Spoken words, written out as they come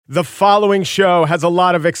The following show has a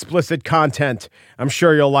lot of explicit content. I'm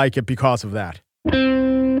sure you'll like it because of that.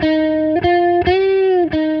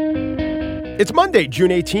 It's Monday,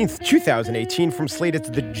 June 18th, 2018. From Slate, it's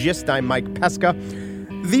The Gist. I'm Mike Pesca.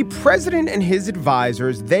 The president and his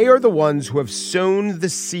advisors, they are the ones who have sown the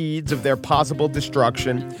seeds of their possible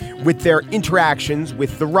destruction with their interactions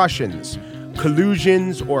with the Russians.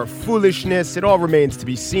 Collusions or foolishness, it all remains to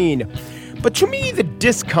be seen. But to me, the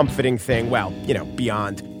discomforting thing, well,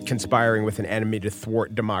 beyond conspiring with an enemy to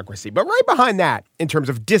thwart democracy, but right behind that, in terms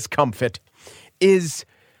of discomfort, is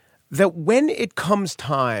that when it comes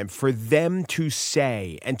time for them to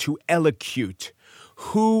say and to elocute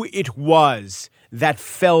who it was that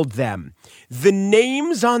felled them, the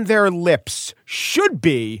names on their lips should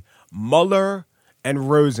be Mueller and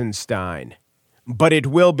Rosenstein. But it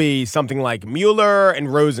will be something like Mueller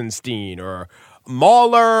and Rosenstein or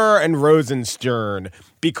Mahler and Rosenstern,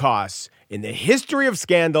 because in the history of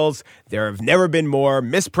scandals, there have never been more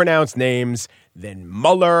mispronounced names than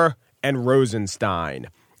Mueller and Rosenstein.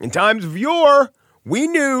 In times of yore, we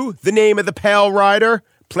knew the name of the Pale Rider: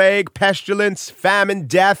 plague, pestilence, famine,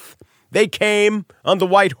 death. They came on the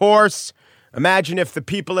white horse. Imagine if the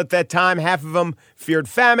people at that time, half of them feared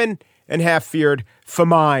famine and half feared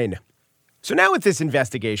famine. So now with this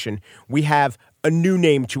investigation, we have a new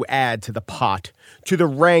name to add to the pot, to the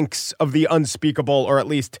ranks of the unspeakable, or at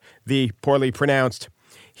least the poorly pronounced.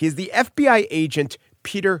 He is the FBI agent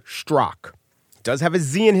Peter Strzok. He does have a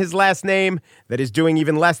Z in his last name that is doing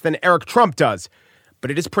even less than Eric Trump does, but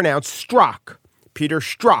it is pronounced Strzok. Peter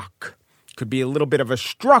Strzok. Could be a little bit of a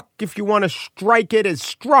struck if you want to strike it as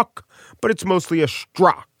struck, but it's mostly a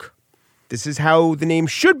Strzok. This is how the name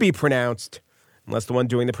should be pronounced, unless the one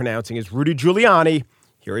doing the pronouncing is Rudy Giuliani.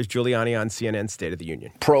 Here is Giuliani on CNN's State of the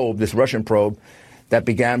Union. Probe, this Russian probe that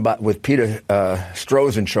began with Peter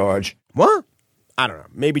Strzok in charge. What? I don't know.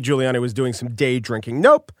 Maybe Giuliani was doing some day drinking.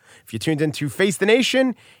 Nope. If you tuned into Face the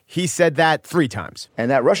Nation, he said that 3 times.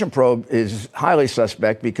 And that Russian probe is highly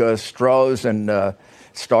suspect because Strzok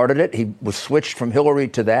started it. He was switched from Hillary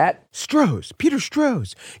to that. Strzok, Peter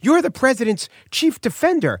Strzok, you're the president's chief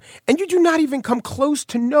defender, and you do not even come close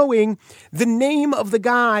to knowing the name of the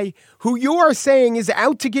guy who you are saying is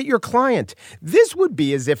out to get your client. This would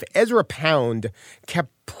be as if Ezra Pound kept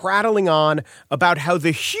prattling on about how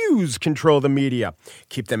the Hughes control the media.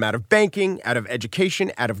 Keep them out of banking, out of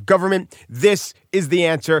education, out of government. This is the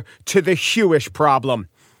answer to the Hewish problem.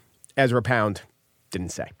 Ezra Pound didn't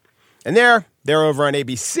say. And they're over on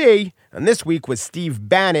ABC, and this week was Steve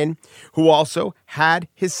Bannon, who also had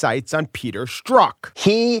his sights on Peter Strzok.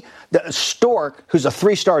 Stork, who's a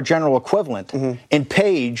 3-star general equivalent, in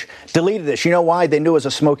Page, deleted this. You know why? They knew it was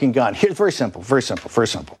a smoking gun. Here's very simple.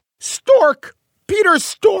 Stork? Peter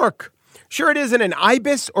Stork. Sure it isn't an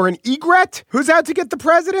ibis or an egret who's out to get the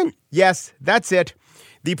president? Yes, that's it.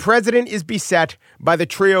 The president is beset by the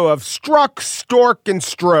trio of Strzok, Stork, and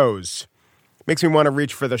Strohs. Makes me want to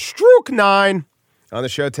reach for the Strook 9. On the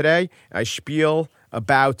show today, I spiel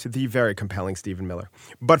about the very compelling Stephen Miller.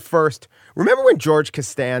 But first, remember when George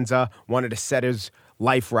Costanza wanted to set his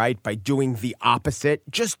life right by doing the opposite?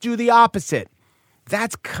 Just do the opposite.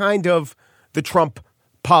 That's kind of the Trump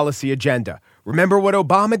policy agenda. Remember what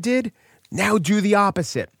Obama did? Now do the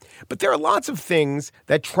opposite. But there are lots of things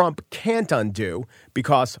that Trump can't undo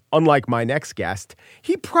because, unlike my next guest,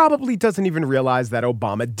 he probably doesn't even realize that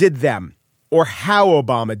Obama did them, or how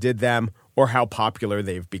Obama did them, or how popular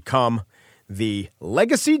they've become. The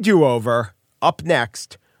Legacy Do-Over, up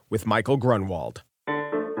next with Michael Grunwald.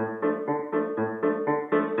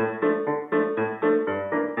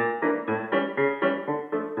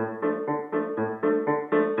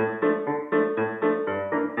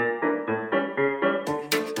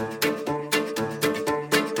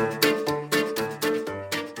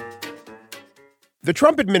 The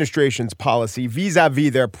Trump administration's policy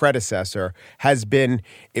vis-a-vis their predecessor has been,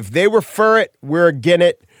 if they were for it, we're agin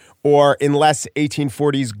it, or in less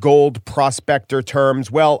 1840s gold prospector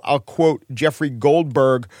terms, well, I'll quote Jeffrey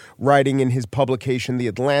Goldberg writing in his publication, The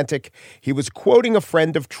Atlantic. He was quoting a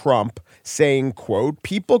friend of Trump saying, quote,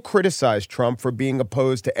 people criticize Trump for being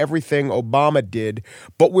opposed to everything Obama did,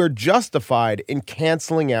 but we're justified in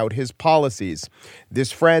canceling out his policies.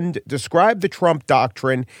 This friend described the Trump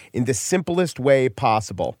doctrine in the simplest way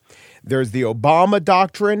possible. There's the Obama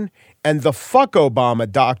doctrine and the fuck Obama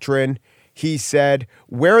doctrine. He said,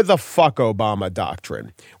 where the fuck Obama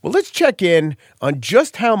doctrine? Well, let's check in on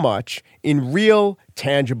just how much, in real,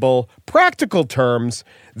 tangible, practical terms,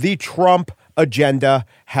 the Trump agenda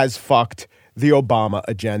has fucked the Obama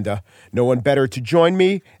agenda. No one better to join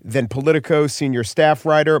me than Politico senior staff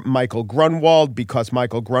writer Michael Grunwald, because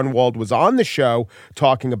Michael Grunwald was on the show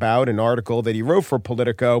talking about an article that he wrote for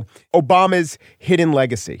Politico, Obama's hidden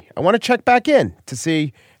legacy. I want to check back in to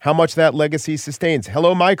see how much that legacy sustains.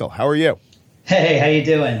 Hello, Michael. How are you? Hey, how you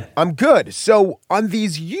doing? I'm good. So on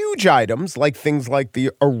these huge items, like things like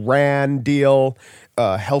the Iran deal,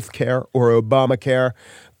 healthcare or Obamacare,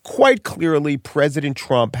 quite clearly President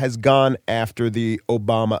Trump has gone after the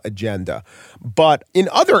Obama agenda. But in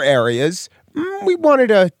other areas, we wanted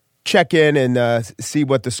to check in and see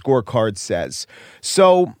what the scorecard says.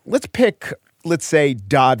 So let's say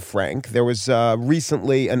Dodd-Frank. There was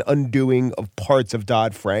recently an undoing of parts of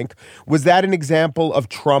Dodd-Frank. Was that an example of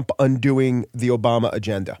Trump undoing the Obama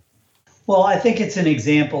agenda? Well, I think it's an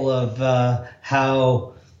example of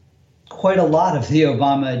how quite a lot of the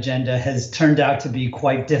Obama agenda has turned out to be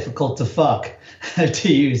quite difficult to fuck,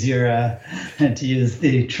 to use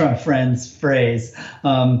the Trump friend's phrase.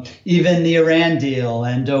 Even the Iran deal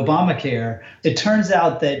and Obamacare. It turns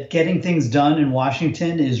out that getting things done in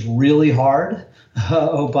Washington is really hard.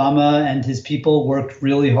 Obama and his people worked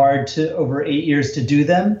really hard over 8 years to do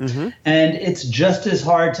them. Mm-hmm. And it's just as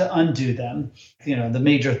hard to undo them. You know, the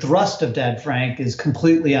major thrust of Dodd-Frank is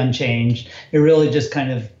completely unchanged. It really just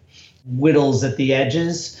kind of whittles at the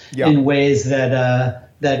edges in ways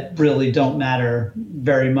that really don't matter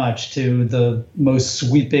very much to the most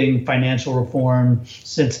sweeping financial reform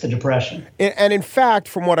since the Depression. And in fact,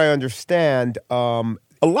 from what I understand, a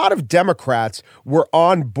lot of Democrats were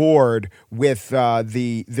on board with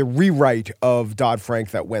the rewrite of Dodd-Frank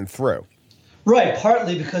that went through. Right,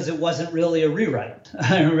 partly because it wasn't really a rewrite.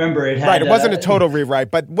 I remember it had... Right, it wasn't a total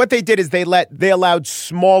rewrite, but what they did is they allowed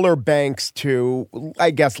smaller banks to,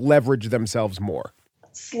 I guess, leverage themselves more.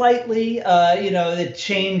 Slightly, it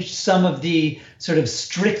changed some of the sort of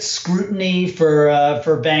strict scrutiny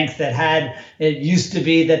for banks that had. It used to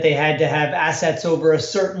be that they had to have assets over a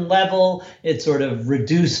certain level. It sort of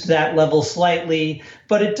reduced that level slightly,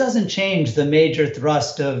 but it doesn't change the major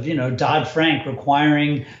thrust of, Dodd-Frank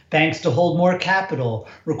requiring banks to hold more capital,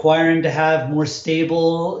 requiring to have more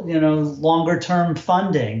stable, longer-term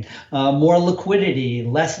funding, more liquidity,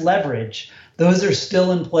 less leverage. Those are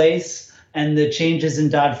still in place. And the changes in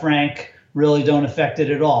Dodd-Frank really don't affect it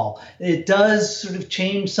at all. It does sort of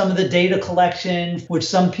change some of the data collection, which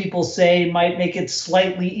some people say might make it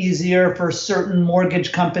slightly easier for certain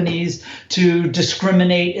mortgage companies to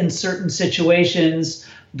discriminate in certain situations.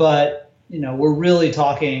 But, we're really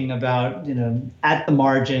talking about, at the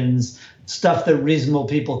margins, stuff that reasonable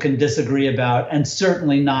people can disagree about, and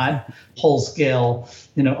certainly not whole-scale,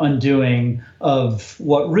 undoing of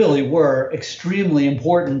what really were extremely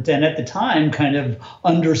important and at the time kind of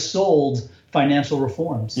undersold financial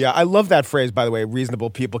reforms. Yeah, I love that phrase, by the way.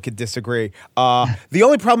 Reasonable people could disagree. The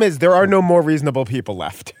only problem is there are no more reasonable people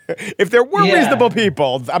left. If there were reasonable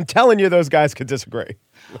people, I'm telling you, those guys could disagree.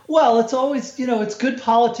 Well, it's always, it's good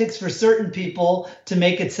politics for certain people to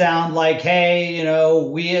make it sound like, hey,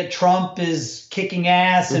 we at Trump is kicking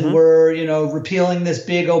ass and we're, repealing this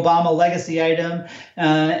big Obama legacy item.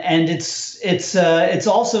 And it's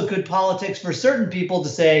also good politics for certain people to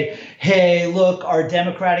say, hey, look, our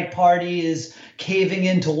Democratic Party is caving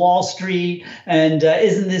into Wall Street and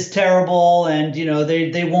isn't this terrible? And,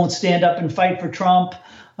 they won't stand up and fight for Trump.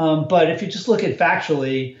 But if you just look at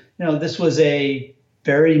factually, this was a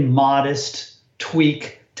very modest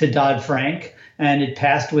tweak to Dodd-Frank, and it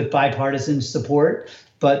passed with bipartisan support.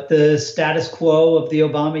 But the status quo of the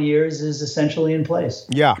Obama years is essentially in place.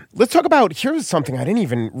 Yeah. Let's talk about, here's something I didn't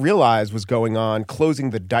even realize was going on,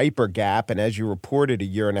 closing the diaper gap. And as you reported a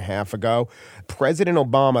year and a half ago, President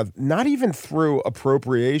Obama, not even through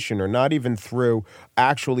appropriation or not even through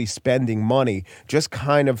actually spending money, just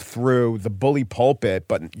kind of through the bully pulpit,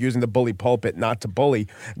 but using the bully pulpit not to bully,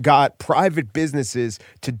 got private businesses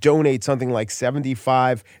to donate something like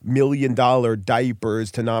 $75 million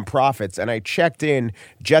diapers to nonprofits. And I checked in,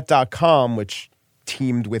 Jet.com, which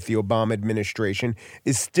teamed with the Obama administration,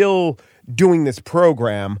 is still doing this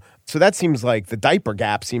program. So that seems like the diaper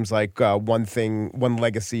gap seems like one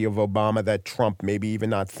legacy of Obama that Trump maybe even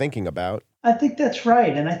not thinking about. I think that's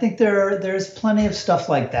right. And I think there's plenty of stuff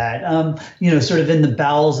like that, sort of in the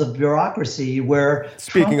bowels of bureaucracy where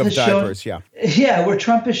Speaking of diapers, where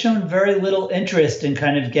Trump has shown very little interest in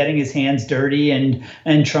kind of getting his hands dirty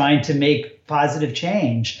and trying to make positive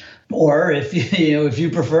change. Or if you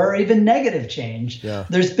prefer, even negative change. Yeah.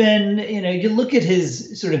 There's been, you look at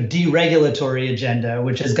his sort of deregulatory agenda,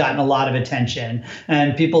 which has gotten a lot of attention.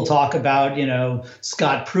 And people talk about,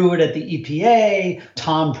 Scott Pruitt at the EPA,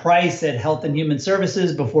 Tom Price at Health and Human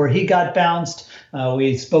Services before he got bounced.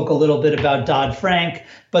 We spoke a little bit about Dodd-Frank,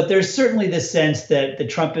 but there's certainly this sense that the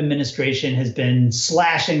Trump administration has been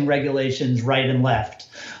slashing regulations right and left.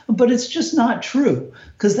 But it's just not true,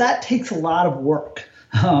 because that takes a lot of work.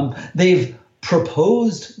 They've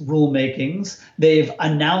proposed rulemakings. They've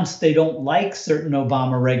announced they don't like certain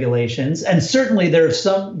Obama regulations. And certainly there were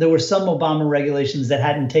some Obama regulations that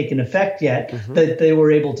hadn't taken effect yet that they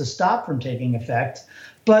were able to stop from taking effect.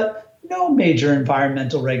 But no major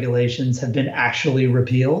environmental regulations have been actually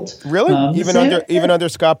repealed. Really? Even under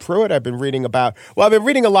Scott Pruitt, I've been reading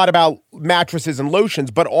a lot about mattresses and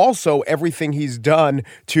lotions, but also everything he's done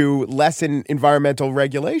to lessen environmental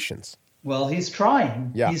regulations. Well, he's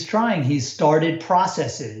trying. Yeah. He's trying. He's started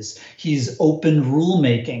processes. He's opened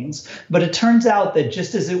rulemakings. But it turns out that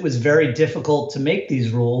just as it was very difficult to make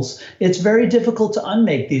these rules, it's very difficult to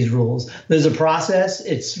unmake these rules. There's a process.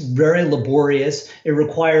 It's very laborious. It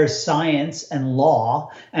requires science and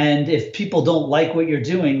law. And if people don't like what you're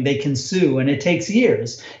doing, they can sue. And it takes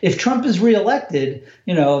years. If Trump is reelected,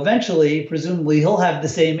 eventually, presumably, he'll have the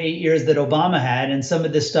same 8 years that Obama had. And some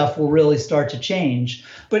of this stuff will really start to change.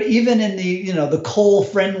 But even in the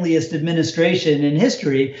coal-friendliest administration in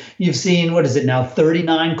history, you've seen,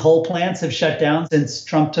 39 coal plants have shut down since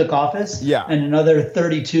Trump took office. Yeah. And another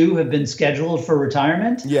 32 have been scheduled for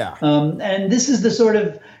retirement. Yeah. And this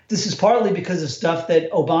is partly because of stuff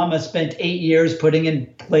that Obama spent 8 years putting in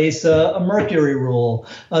place, a mercury rule,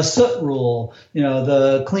 a soot rule,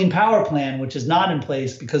 the Clean Power Plan, which is not in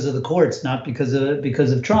place because of the courts, not because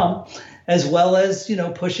of Trump, as well as,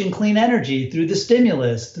 pushing clean energy through the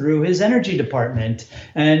stimulus, through his energy department.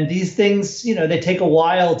 And these things, they take a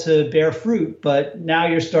while to bear fruit, but now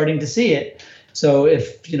you're starting to see it. So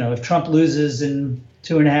if Trump loses in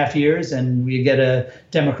 2.5 years and we get a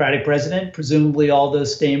Democratic president, presumably all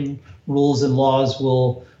those same rules and laws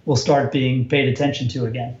will start being paid attention to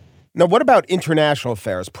again. Now, what about international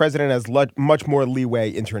affairs? President has much more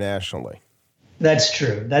leeway internationally. That's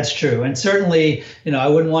true. That's true. And certainly, I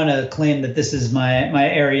wouldn't want to claim that this is my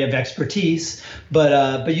area of expertise,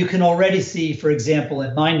 but you can already see, for example,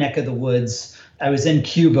 in my neck of the woods, I was in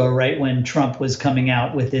Cuba right when Trump was coming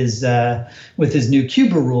out with his new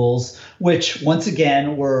Cuba rules, which once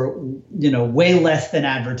again were, way less than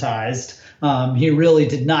advertised. He really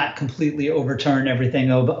did not completely overturn everything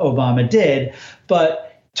Obama did, but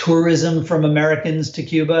tourism from Americans to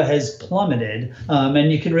Cuba has plummeted,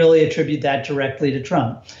 and you can really attribute that directly to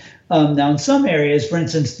Trump. Now, in some areas, for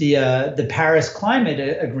instance, the Paris Climate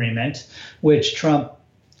Agreement, which Trump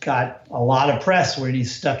got a lot of press where he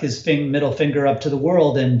stuck his middle finger up to the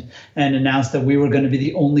world and announced that we were going to be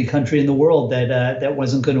the only country in the world that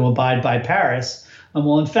wasn't going to abide by Paris.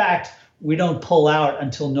 Well, in fact, we don't pull out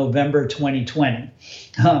until November 2020.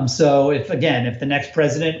 So if the next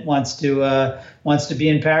president wants to be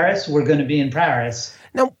in Paris, we're going to be in Paris.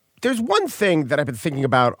 Now, there's one thing that I've been thinking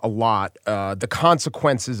about a lot, the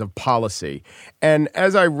consequences of policy. And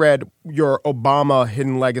as I read your Obama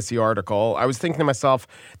Hidden Legacy article, I was thinking to myself,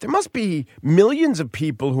 there must be millions of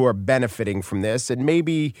people who are benefiting from this. And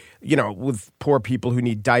maybe, with poor people who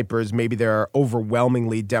need diapers, maybe they're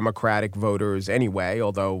overwhelmingly Democratic voters anyway,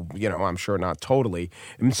 although, I'm sure not totally.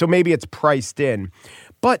 And so maybe it's priced in.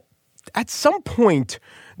 But at some point,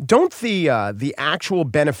 don't the actual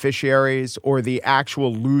beneficiaries or the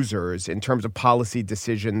actual losers in terms of policy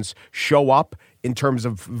decisions show up in terms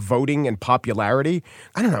of voting and popularity?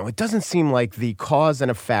 I don't know. It doesn't seem like the cause and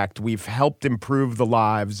effect, we've helped improve the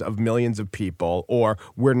lives of millions of people, or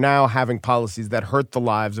we're now having policies that hurt the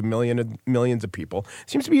lives of millions of people.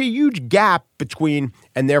 Seems to be a huge gap between,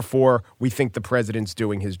 and therefore we think the president's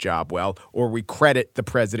doing his job well, or we credit the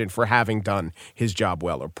president for having done his job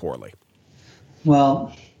well or poorly.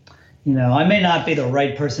 Well, I may not be the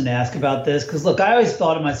right person to ask about this because, look, I always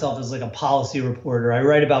thought of myself as like a policy reporter. I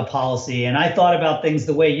write about policy, and I thought about things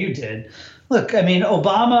the way you did. Look,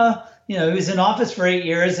 Obama, he was in office for 8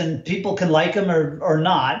 years, and people can like him or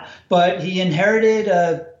not, but he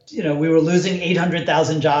inherited we were losing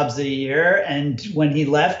 800,000 jobs a year. And when he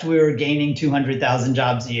left, we were gaining 200,000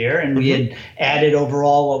 jobs a year. And we had added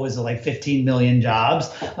overall, 15 million jobs.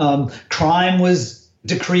 Crime was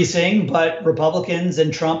decreasing, but Republicans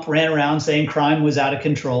and Trump ran around saying crime was out of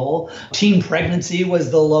control. Teen pregnancy was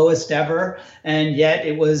the lowest ever, and yet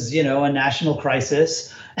it was, a national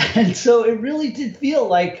crisis. And so it really did feel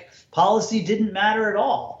like policy didn't matter at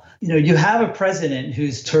all. you have a president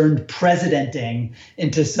who's turned presidenting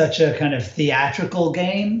into such a kind of theatrical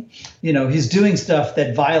game. He's doing stuff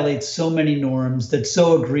that violates so many norms, that's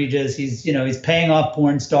so egregious. He's paying off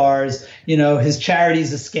porn stars. His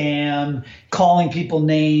charity's a scam, calling people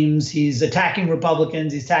names. He's attacking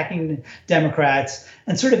Republicans. He's attacking Democrats.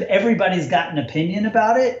 And sort of everybody's got an opinion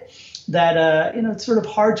about it. That, it's sort of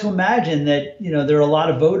hard to imagine that, there are a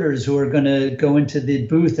lot of voters who are going to go into the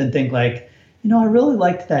booth and think like, I really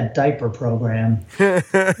liked that diaper program. I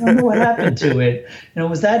don't know what happened to it.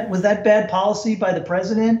 Was that bad policy by the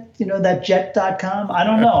president? That jet.com? I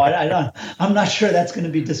don't know. I'm not sure that's going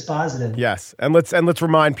to be dispositive. Yes. And let's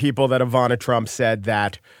remind people that Ivana Trump said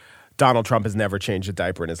that Donald Trump has never changed a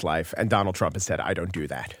diaper in his life. And Donald Trump has said, I don't do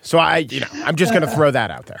that. So I'm just going to throw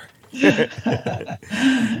that out there. Yeah,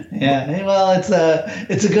 well,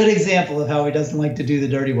 it's a good example of how he doesn't like to do the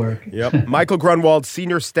dirty work. Yep. Michael Grunwald,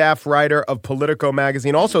 senior staff writer of Politico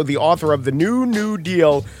magazine, also the author of The New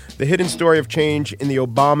Deal, The Hidden Story of Change in the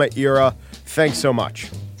Obama Era. Thanks so much.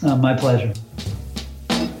 My pleasure.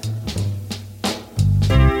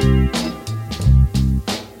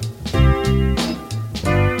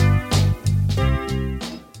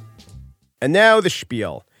 And now the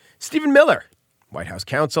spiel. Stephen Miller, White House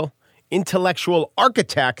counsel, intellectual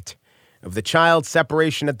architect of the child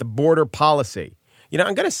separation at the border policy.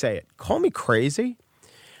 I'm going to say it. Call me crazy,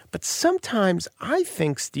 but sometimes I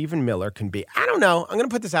think Stephen Miller can be, I don't know, I'm going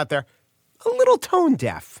to put this out there, a little tone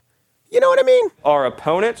deaf. You know what I mean? Our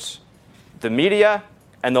opponents, the media,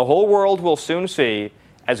 and the whole world will soon see,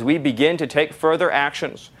 as we begin to take further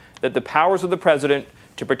actions, that the powers of the president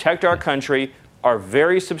to protect our country are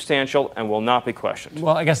very substantial and will not be questioned.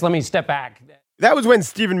 Well, I guess let me step back. That was when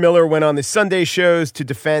Stephen Miller went on the Sunday shows to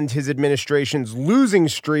defend his administration's losing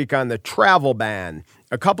streak on the travel ban.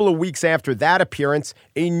 A couple of weeks after that appearance,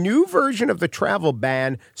 a new version of the travel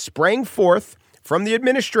ban sprang forth from the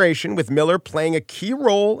administration, with Miller playing a key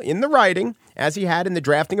role in the writing, as he had in the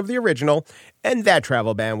drafting of the original, and that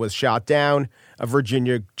travel ban was shot down. A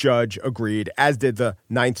Virginia judge agreed, as did the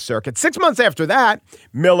Ninth Circuit. 6 months after that,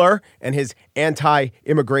 Miller and his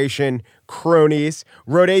anti-immigration cronies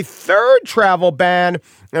wrote a third travel ban,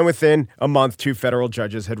 and within a month, 2 federal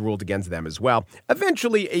judges had ruled against them as well.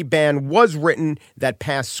 Eventually, a ban was written that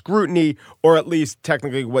passed scrutiny, or at least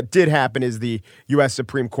technically what did happen is the U.S.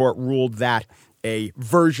 Supreme Court ruled that a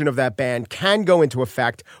version of that ban can go into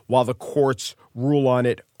effect while the courts rule on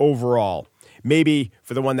it overall. Maybe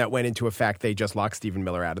for the one that went into effect, they just locked Stephen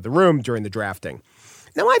Miller out of the room during the drafting.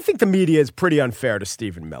 Now, I think the media is pretty unfair to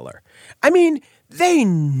Stephen Miller. I mean, they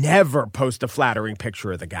never post a flattering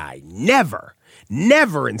picture of the guy. Never.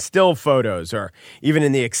 Never in still photos or even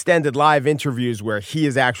in the extended live interviews where he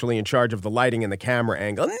is actually in charge of the lighting and the camera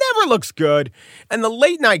angle. Never looks good. And the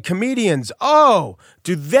late night comedians, oh,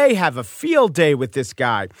 do they have a field day with this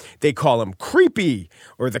guy? They call him creepy,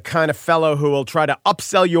 or the kind of fellow who will try to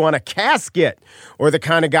upsell you on a casket, or the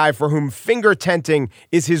kind of guy for whom finger tenting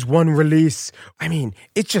is his one release. I mean,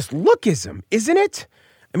 it's just lookism, isn't it?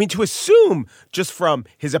 I mean, to assume just from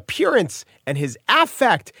his appearance and his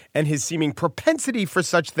affect and his seeming propensity for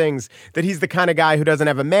such things that he's the kind of guy who doesn't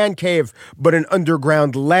have a man cave but an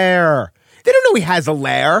underground lair. They don't know he has a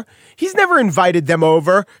lair. He's never invited them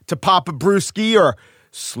over to pop a brewski or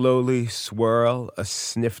slowly swirl a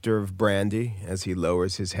snifter of brandy as he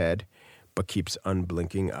lowers his head but keeps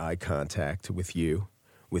unblinking eye contact with you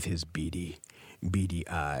with his beady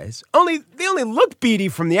eyes. They only look beady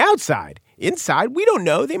from the outside. Inside, we don't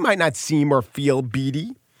know. They might not seem or feel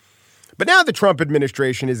beady. But now the Trump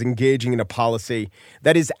administration is engaging in a policy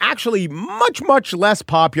that is actually much, much less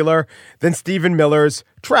popular than Stephen Miller's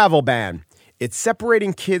travel ban. It's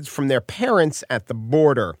separating kids from their parents at the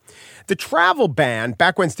border. The travel ban,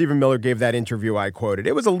 back when Stephen Miller gave that interview I quoted,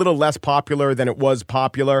 it was a little less popular than it was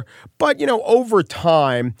popular. But, over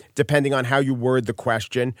time, depending on how you word the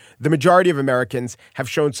question, the majority of Americans have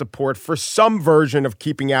shown support for some version of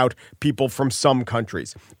keeping out people from some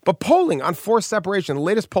countries. But polling on forced separation, the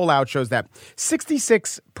latest poll out shows that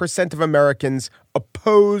 66% of Americans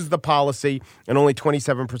oppose the policy and only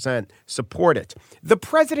 27% support it. The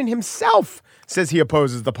president himself says he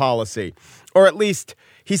opposes the policy, or at least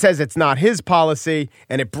he says it's not his policy,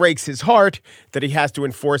 and it breaks his heart that he has to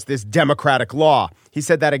enforce this democratic law. He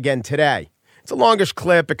said that again today. It's a longish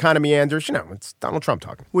clip. It kind of meanders. It's Donald Trump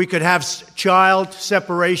talking. We could have child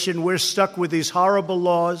separation. We're stuck with these horrible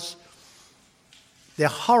laws. They're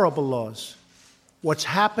horrible laws. What's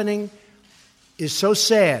happening is so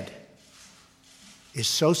sad.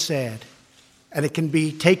 And it can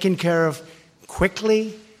be taken care of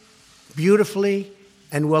quickly, beautifully,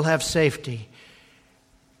 and we'll have safety.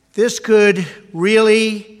 This could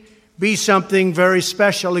really be something very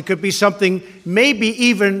special. It could be something maybe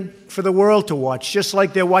even for the world to watch, just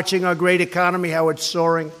like they're watching our great economy, how it's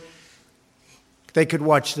soaring. They could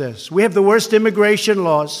watch this. We have the worst immigration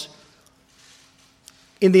laws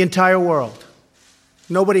in the entire world.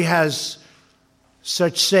 Nobody has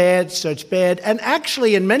such sad, such bad, and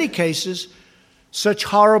actually in many cases, such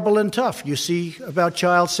horrible and tough. You see about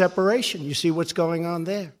child separation. You see what's going on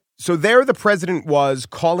there. So there the president was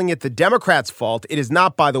calling it the Democrats' fault. It is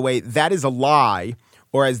not, by the way. That is a lie.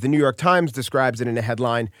 Or as the New York Times describes it in a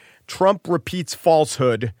headline, Trump repeats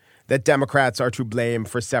falsehood that Democrats are to blame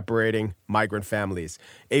for separating migrant families.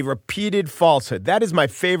 A repeated falsehood. That is my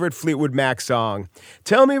favorite Fleetwood Mac song.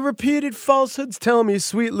 Tell me repeated falsehoods. Tell me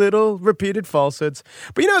sweet little repeated falsehoods.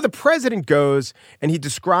 But the president goes and he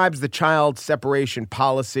describes the child separation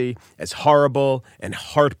policy as horrible and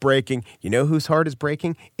heartbreaking. You know whose heart is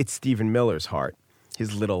breaking? It's Stephen Miller's heart.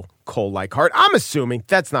 His little coal-like heart. I'm assuming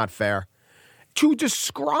that's not fair. To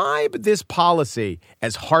describe this policy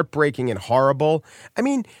as heartbreaking and horrible,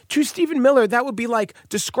 to Stephen Miller, that would be like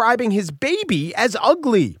describing his baby as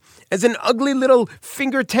ugly, as an ugly little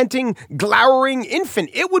finger-tenting, glowering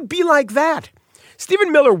infant. It would be like that.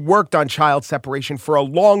 Stephen Miller worked on child separation for a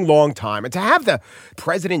long, long time. And to have the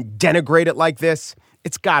president denigrate it like this,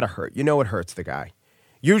 it's got to hurt. It hurts the guy.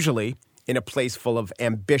 Usually, in a place full of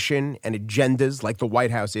ambition and agendas like the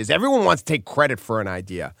White House is, everyone wants to take credit for an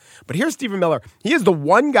idea. But here's Stephen Miller. He is the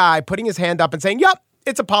one guy putting his hand up and saying, yep,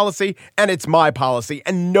 it's a policy and it's my policy.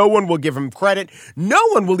 And no one will give him credit. No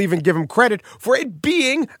one will even give him credit for it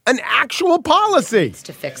being an actual policy. It's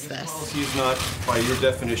to fix this. Policy is not, by your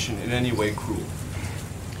definition, in any way cruel.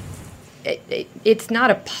 It's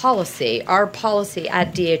not a policy. Our policy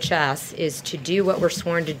at DHS is to do what we're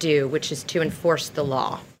sworn to do, which is to enforce the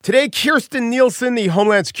law. Today, Kirstjen Nielsen, the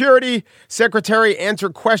Homeland Security Secretary,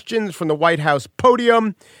 answered questions from the White House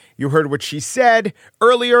podium. You heard what she said.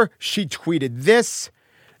 Earlier, she tweeted this: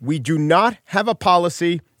 "We do not have a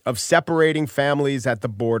policy of separating families at the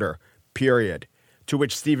border, period." To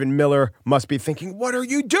which Stephen Miller must be thinking, what are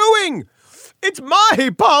you doing? It's my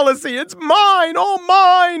policy. It's mine, all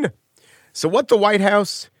mine. So what the White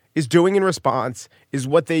House is doing in response is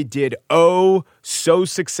what they did so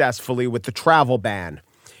successfully with the travel ban.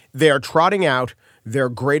 They are trotting out their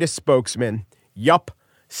greatest spokesman,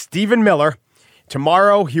 Stephen Miller.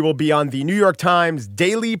 Tomorrow, he will be on the New York Times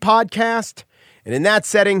Daily podcast. And in that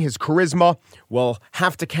setting, his charisma will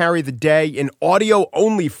have to carry the day in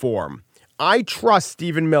audio-only form. I trust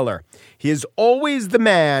Stephen Miller. He is always the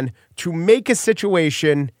man to make a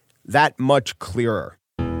situation that much clearer.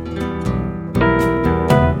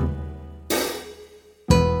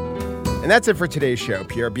 And that's it for today's show.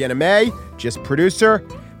 Pierre Bien-Aimé, just producer.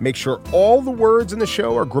 Make sure all the words in the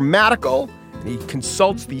show are grammatical. And he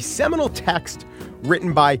consults the seminal text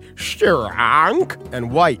written by Strzok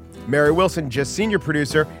and White. Mary Wilson, just senior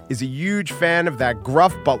producer, is a huge fan of that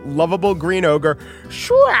gruff but lovable green ogre,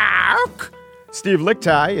 Strzok. Steve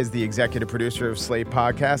Lickteig is the executive producer of Slate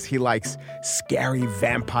Podcasts. He likes scary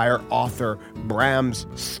vampire author Bram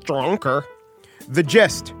Stoker. The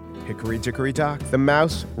Gist. Hickory dickory dock, the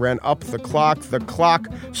mouse ran up the clock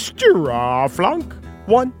stirra-flunk,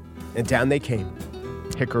 1, and down they came.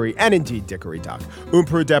 Hickory and indeed dickory dock.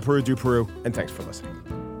 Peru, de Peru, and thanks for listening.